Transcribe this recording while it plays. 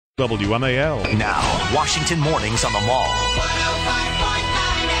WMAL. Now, Washington Mornings on the Mall.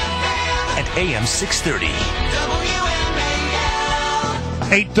 At AM 630.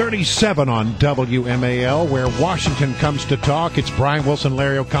 8:37 on WMAL, where Washington comes to talk. It's Brian Wilson,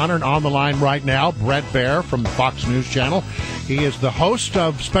 Larry O'Connor, and on the line right now, Bret Baier from the Fox News Channel. He is the host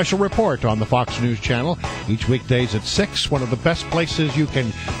of Special Report on the Fox News Channel, each weekdays at 6, one of the best places you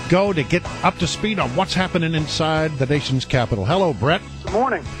can go to get up to speed on what's happening inside the nation's capital. Hello, Bret. Good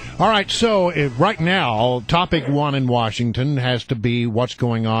morning. All right, so right now, topic one in Washington has to be what's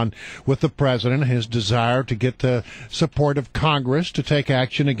going on with the president, his desire to get the support of Congress to take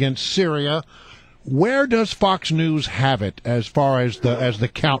action against Syria. Where does Fox News have it as far as the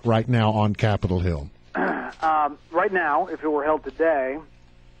count right now on Capitol Hill? Right now, if it were held today,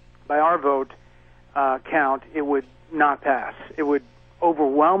 by our vote count, it would not pass. It would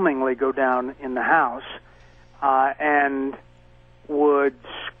overwhelmingly go down in the House and would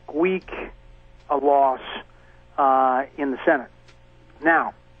squeak a loss in the Senate.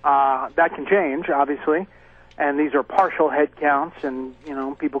 Now, that can change, obviously, and these are partial head counts, and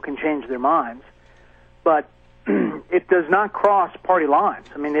people can change their minds. But it does not cross party lines.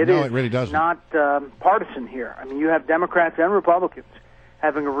 I mean, it really doesn't. Not partisan here. I mean, you have Democrats and Republicans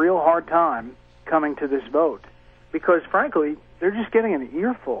having a real hard time coming to this vote because, frankly, they're just getting an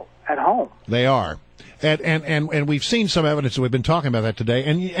earful at home. They are. And we've seen some evidence, and we've been talking about that today,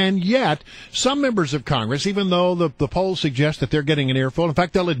 and yet some members of Congress, even though the polls suggest that they're getting an earful, in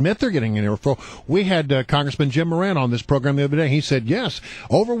fact, they'll admit they're getting an earful. We had Congressman Jim Moran on this program the other day. He said, yes,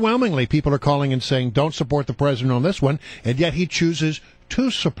 overwhelmingly people are calling and saying don't support the president on this one, and yet he chooses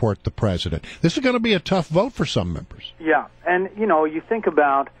to support the president. This is going to be a tough vote for some members. Yeah, and, you think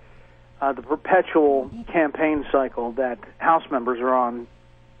about the perpetual campaign cycle that House members are on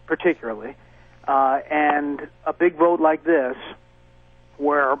particularly, and a big vote like this,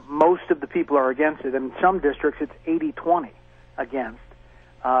 where most of the people are against it, and in some districts it's 80-20 against,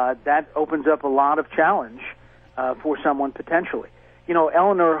 that opens up a lot of challenge for someone potentially.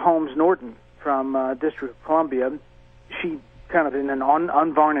 Eleanor Holmes Norton from District of Columbia, she kind of in an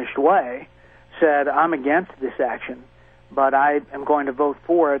unvarnished way said, I'm against this action, but I am going to vote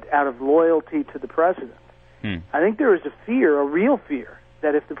for it out of loyalty to the president. I think there is a real fear,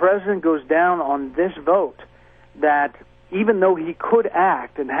 that if the president goes down on this vote, that even though he could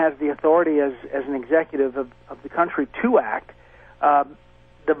act and has the authority as an executive of the country to act,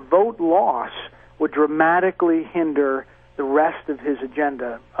 the vote loss would dramatically hinder the rest of his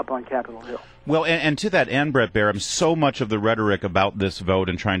agenda up on Capitol Hill. Well, and to that end, Bret Baier, so much of the rhetoric about this vote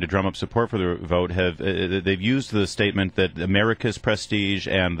and trying to drum up support for the vote they've used the statement that America's prestige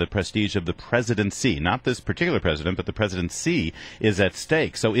and the prestige of the presidency, not this particular president, but the presidency, is at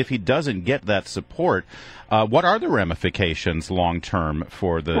stake. So if he doesn't get that support, what are the ramifications long term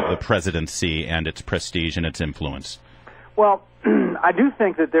for the presidency and its prestige and its influence? Well, I do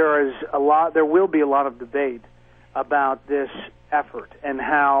think that there will be a lot of debate about this effort and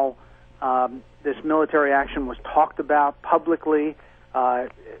how this military action was talked about publicly.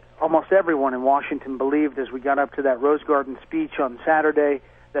 Almost everyone in Washington believed, as we got up to that Rose Garden speech on Saturday,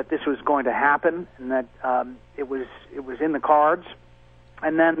 that this was going to happen and that it was in the cards.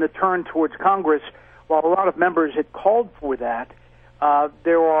 And then the turn towards Congress, while a lot of members had called for that,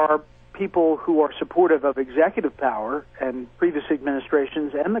 there are people who are supportive of executive power and previous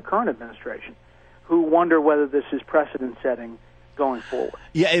administrations and the current administration who wonder whether this is precedent-setting going forward.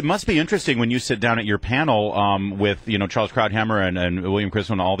 Yeah, it must be interesting when you sit down at your panel with Charles Krauthammer and William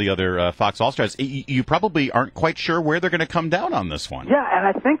Christman and all the other Fox All-Stars. You probably aren't quite sure where they're going to come down on this one. Yeah, and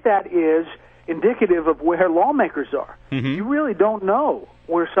I think that is indicative of where lawmakers are. Mm-hmm. You really don't know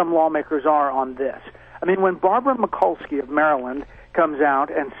where some lawmakers are on this. I mean, when Barbara Mikulski of Maryland comes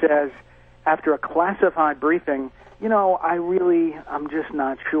out and says, after a classified briefing, I'm just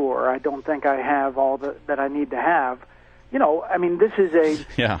not sure. I don't think I have all that I need to have. This is a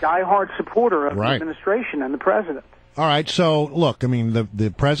diehard supporter of the administration and the president. All right, so look,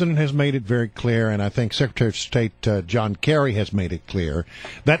 the president has made it very clear, and I think Secretary of State John Kerry has made it clear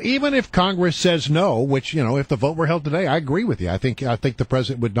that even if Congress says no, which if the vote were held today, I agree with you. I think the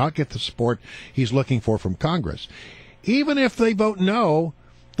president would not get the support he's looking for from Congress. Even if they vote no,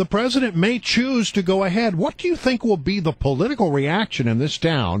 the president may choose to go ahead. What do you think will be the political reaction in this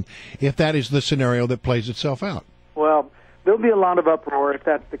town if that is the scenario that plays itself out? Well, there'll be a lot of uproar if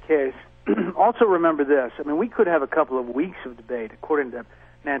that's the case. Also remember this. We could have a couple of weeks of debate, according to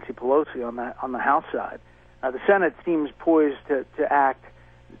Nancy Pelosi on the House side. The Senate seems poised to act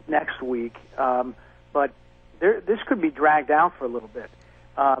next week, but this could be dragged out for a little bit.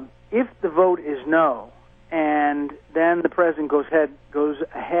 If the vote is no, and then the president goes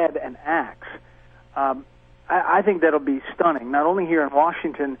ahead and acts. I think that'll be stunning, not only here in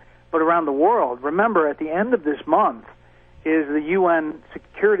Washington, but around the world. Remember, at the end of this month is the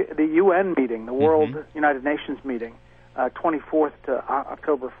UN meeting, the World United Nations meeting, 24th to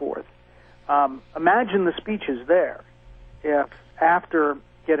October 4th. Imagine the speeches there if, after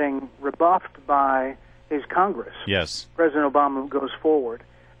getting rebuffed by his Congress, yes, President Obama goes forward.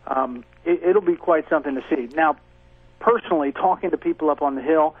 It'll be quite something to see. Now, personally, talking to people up on the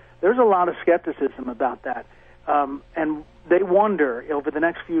Hill, there's a lot of skepticism about that. And they wonder over the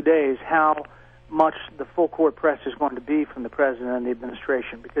next few days how much the full court press is going to be from the president and the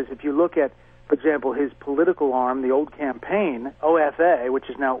administration. Because if you look at, for example, his political arm, the old campaign, OFA, which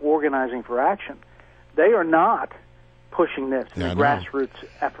is now Organizing for Action, they are not pushing this in a grassroots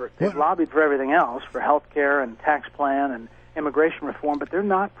effort. They've lobbied for everything else, for health care and tax plan and immigration reform, but they're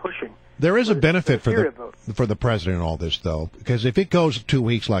not pushing. There is a benefit for the president in all this, though, because if it goes 2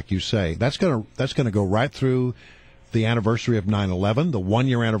 weeks, like you say, that's going to go right through the anniversary of 9/11, the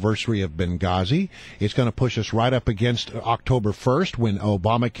 1-year anniversary of Benghazi. It's going to push us right up against October 1st, when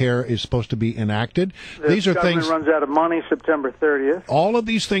Obamacare is supposed to be enacted. These are things. The government runs out of money September 30th. All of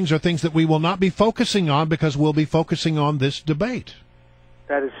these things are things that we will not be focusing on because we'll be focusing on this debate.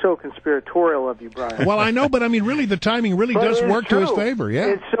 That is so conspiratorial of you, Brian. Well, I know, but I mean, really, the timing really does work to his favor. Yeah,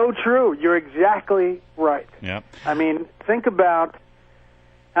 it's so true. You're exactly right. Yep. I mean, think about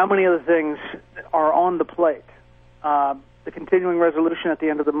how many other things are on the plate. The continuing resolution at the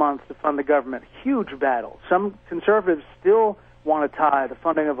end of the month to fund the government, huge battle. Some conservatives still want to tie the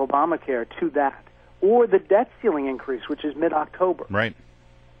funding of Obamacare to that, or the debt ceiling increase, which is mid-October. Right.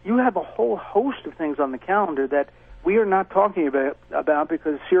 You have a whole host of things on the calendar that we are not talking about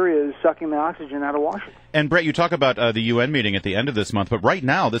because Syria is sucking the oxygen out of Washington. And, Brett, you talk about the UN meeting at the end of this month, but right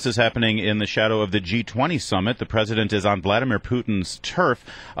now this is happening in the shadow of the G20 summit. The president is on Vladimir Putin's turf.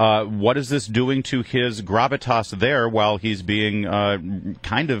 What is this doing to his gravitas there while he's being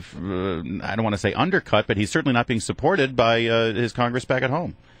kind of, I don't want to say undercut, but he's certainly not being supported by his Congress back at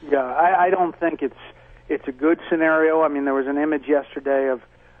home? Yeah, I don't think it's a good scenario. I mean, there was an image yesterday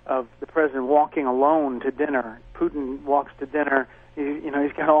of the president walking alone to dinner. Putin walks to dinner.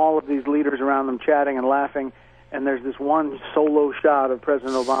 He's got all of these leaders around him chatting and laughing, and there's this one solo shot of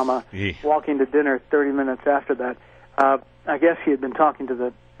President Obama walking to dinner 30 minutes after that. I guess he had been talking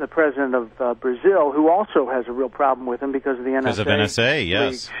to the president of Brazil, who also has a real problem with him because of the NSA. Because of NSA,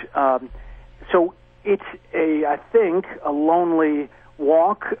 yes. So it's I think, a lonely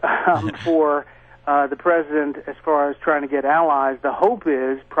walk for the president as far as trying to get allies. The hope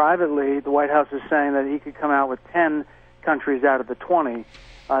is, privately, the White House is saying that he could come out with 10 countries out of the 20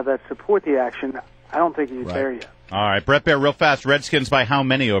 that support the action. I don't think he's there yet. All right, Bret Baier, real fast. Redskins by how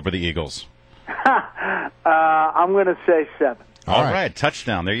many over the Eagles? I'm going to say 7. All right,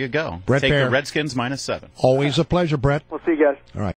 touchdown. There you go. Bret Take Baier. the Redskins -7. Always a pleasure, Brett. We'll see you guys. All right.